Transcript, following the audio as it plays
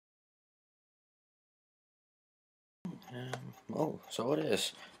Oh, so it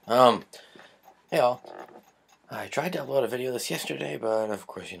is. Um, you know, I tried to upload a video this yesterday, but of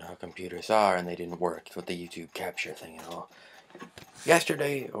course you know how computers are, and they didn't work with the YouTube capture thing and all.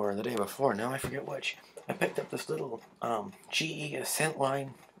 Yesterday, or the day before, now I forget which, I picked up this little, GE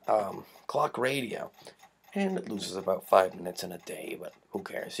Ascentline, clock radio, and it loses about 5 minutes in a day, but who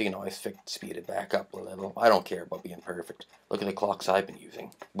cares? You can always speed it back up a little. I don't care about being perfect. Look at the clocks I've been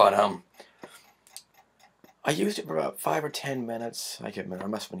using. But, I used it for about 5 or 10 minutes. I can't remember. I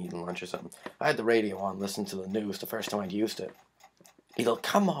must have been eating lunch or something. I had the radio on, listening to the news the first time I'd used it. It'll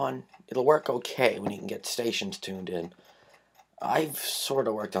come on. It'll work okay when you can get stations tuned in. I've sort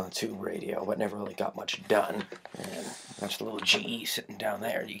of worked on a tube radio, but never really got much done. And that's the little GE sitting down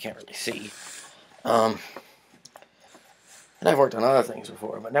there you can't really see. And I've worked on other things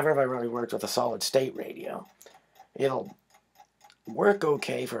before, but never have I really worked with a solid state radio. It'll work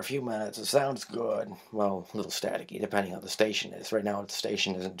okay for a few minutes. It sounds good. Well, a little staticky, depending on the station is. Right now, the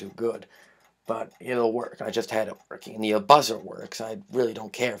station isn't too good, but it'll work. I just had it working. The buzzer works. I really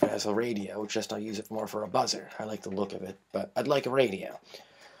don't care if it has a radio. Just I use it more for a buzzer. I like the look of it, but I'd like a radio.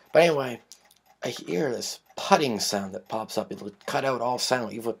 But anyway, I hear this putting sound that pops up. It'll cut out all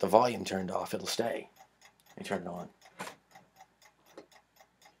sound. Even with the volume turned off, it'll stay. I turn it on.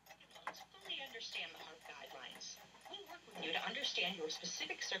 You to understand your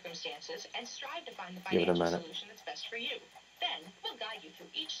specific circumstances and strive to find the Give it a financial minute. solution that's best for you. Then, we'll guide you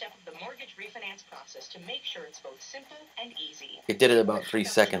through each step of the mortgage refinance process to make sure it's both simple and easy. It did it about 3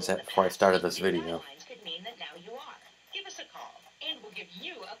 seconds before I started this video. Could mean that now you are. Give us a call, and we'll give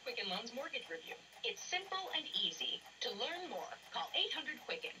you a Quicken Loans mortgage review. It's simple and easy. To learn more, call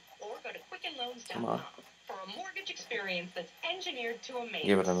 800-QUICKEN or go to QuickenLoans.com for a mortgage experience that's engineered to amaze.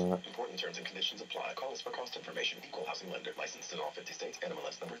 Give it a minute. Important terms and conditions apply. Call us for cost information. Equal housing lender. Licensed in all 50 states.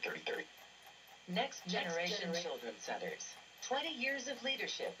 NMLS number 3030. Next Generation Children's Centers. 20 years of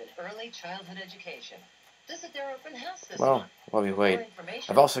leadership in early childhood education. Visit their open house this month. While we wait,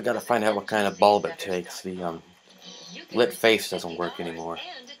 I've also got to find out what kind of bulb it takes. The lit face doesn't work anymore.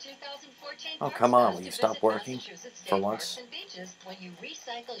 Oh, come on, will you stop working for once? When you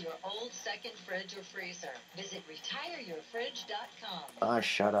recycle your old second fridge or freezer, visit retireyourfridge.com. Ah,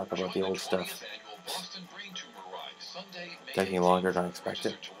 shut up about the old stuff. Taking longer than I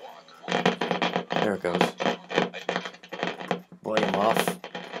expected. There it goes. Volume off.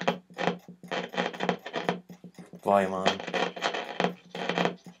 Volume on.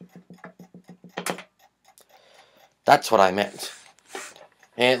 That's what I meant.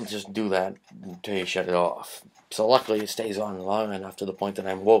 And just do that until you shut it off. So luckily it stays on long enough to the point that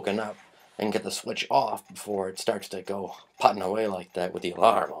I'm woken up and get the switch off before it starts to go putting away like that with the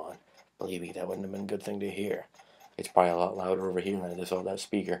alarm on. Believe me, that wouldn't have been a good thing to hear. It's probably a lot louder over here than it is over that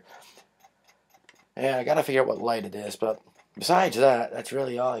speaker. Yeah, I gotta figure out what light it is, but besides that, that's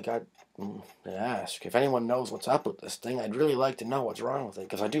really all I got to ask. If anyone knows what's up with this thing, I'd really like to know what's wrong with it,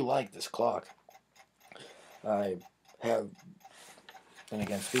 because I do like this clock. I have, and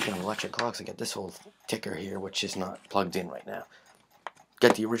again, speaking of electric clocks, I got this whole ticker here, which is not plugged in right now.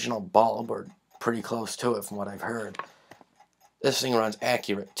 Get the original bulb, or pretty close to it from what I've heard. This thing runs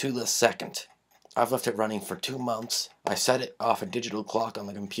accurate to the second. I've left it running for 2 months. I set it off a digital clock on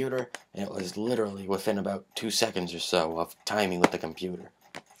the computer, and it was literally within about 2 seconds or so of timing with the computer.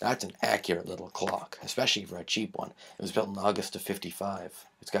 That's an accurate little clock, especially for a cheap one. It was built in August of '55.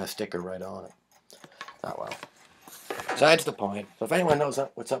 It's got a sticker right on it. Oh well. Besides the point, so if anyone knows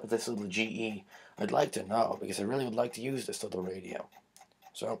what's up with this little GE, I'd like to know, because I really would like to use this little radio.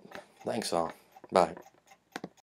 So, thanks all. Bye.